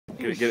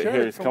Get it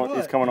here. He's coming on.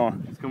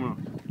 He's coming on.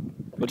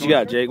 What you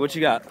got, Jake? What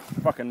you got?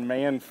 Fucking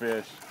man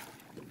fish.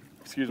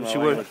 Excuse me. A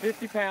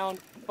 50-pound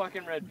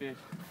fucking redfish.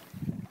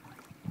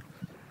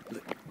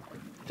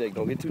 Jake,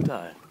 don't get too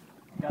tired.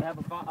 Gotta have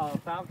a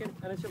falcon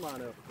and a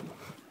Shimano.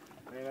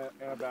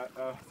 And about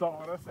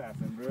saltwater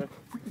assassin, bro.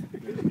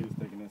 He's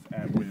taking this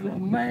at will.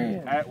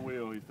 Man. At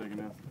will, he's taking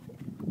this.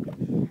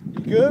 You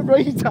good, bro?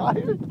 You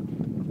tired?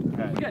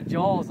 You got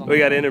jaws on. We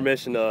got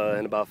intermission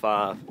in about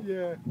 5.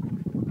 Yeah.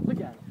 Look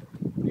at him.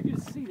 You can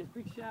just see this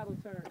big shadow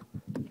turn.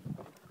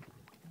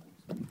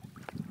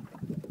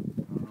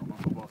 My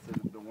football said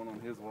the one on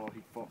his wall,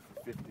 he fought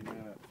for 50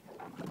 minutes.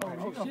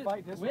 Oh shit.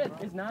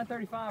 It's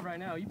 9:35 right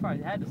now. You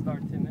probably had to start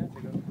 10 minutes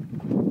ago.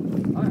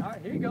 All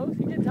right, here he goes.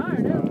 He's getting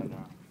tired now.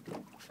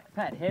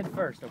 Pat, head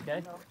first,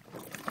 okay?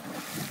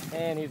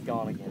 And he's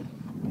gone again.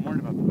 I'm worried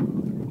about the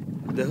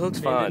hook. The hook's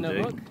fine,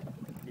 Jake. Hook?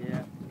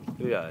 Yeah.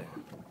 We got it.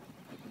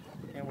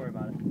 Can't worry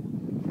about it.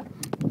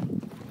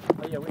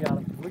 Oh yeah, we got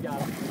him. We got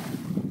him.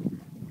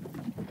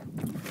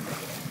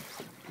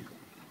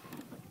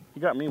 He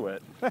got me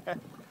wet. He's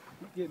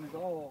getting it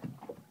all.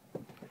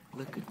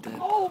 Look at that.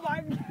 Oh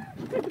my God!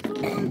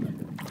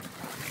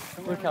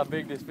 Look how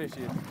big this fish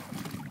is.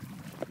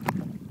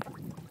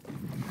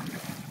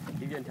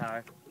 He's getting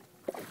tired.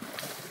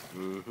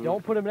 Mm-hmm.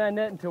 Don't put him in that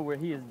net until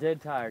he is dead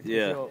tired.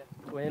 Yeah.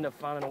 We'll end up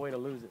finding a way to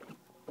lose it.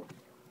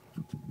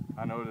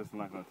 I know this is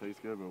not going to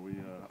taste good, but we...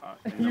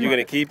 You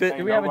gonna keep it?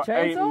 Do we have a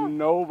chainsaw? Ain't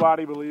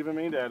nobody believing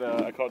me that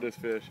I caught this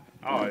fish.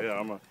 Oh,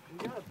 yeah, You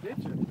got a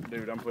picture.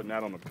 Dude, I'm putting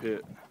that on the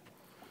pit.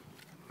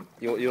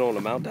 You don't want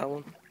to mount that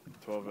one?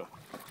 12.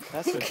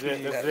 That's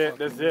it.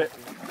 That's it.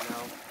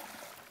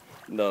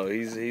 No,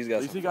 he's got.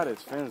 At least he got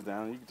his fins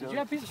down. Did you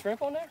have a piece of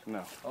shrimp on there?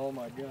 No. Oh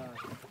my God.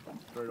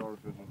 Straight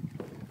artificial.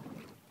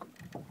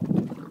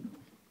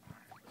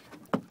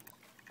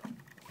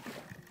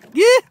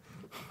 Yeah!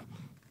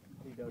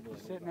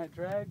 Sitting that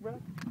drag, bro?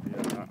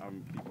 Yeah,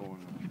 I'm keep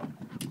going.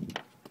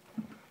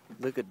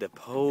 Look at the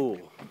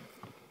pole.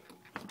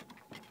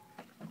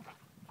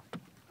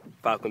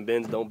 Falcon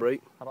bends don't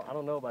break. I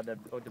don't know about that.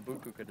 Oh, the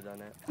Buku could have done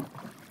that.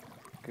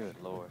 Good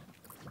Lord.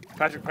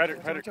 Patrick.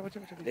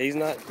 He's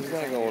not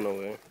going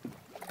nowhere.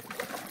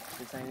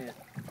 This ain't it.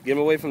 Get him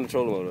away from the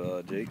trolling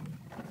motor, Jake.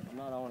 I'm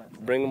not on it.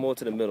 Bring him more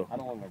to the middle. I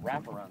don't want him to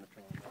wrap around the trailer.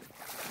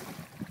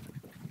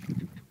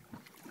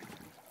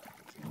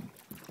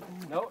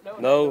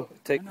 No.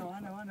 Take. I know.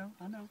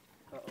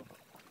 Uh-oh.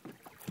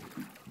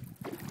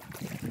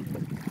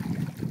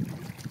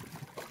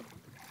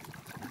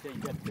 You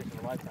got the fish of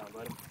a lifetime,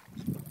 buddy.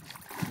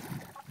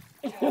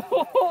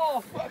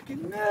 Oh,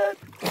 Fucking net.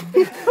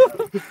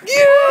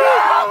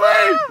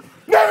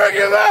 Never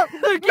give up!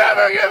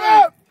 Never give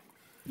up!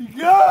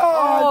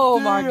 God, oh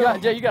my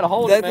God, Jay, you gotta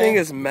hold it, That man. thing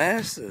is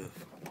massive.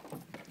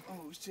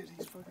 Oh shit,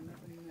 he's fucking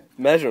ripping in that.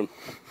 Measure him.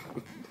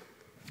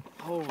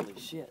 Holy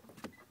shit.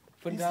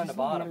 Put him down the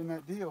bottom. In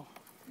that deal.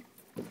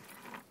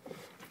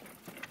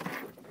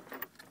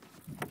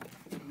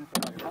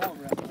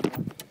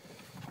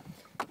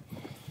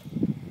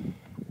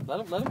 Let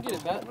him get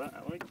it back.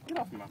 Get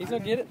off my He's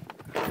gonna get it.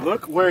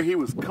 Look where he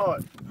was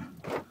caught.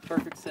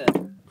 Perfect set.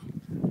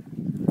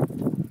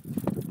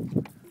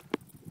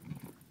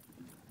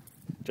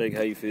 Jake,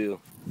 how you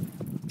feel?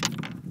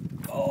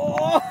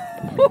 Oh!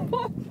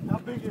 How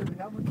big is he?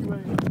 How much you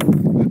weigh?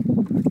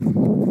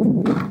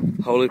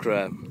 Holy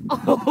crap.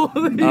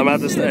 Holy I'm about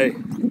to shit. stay.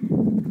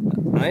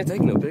 I ain't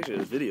taking no picture of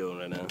this video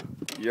right now.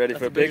 You ready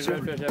for a picture?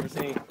 That's the biggest redfish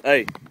I've ever seen.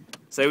 Hey,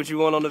 say what you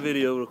want on the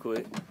video real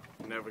quick.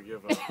 Never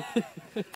give up.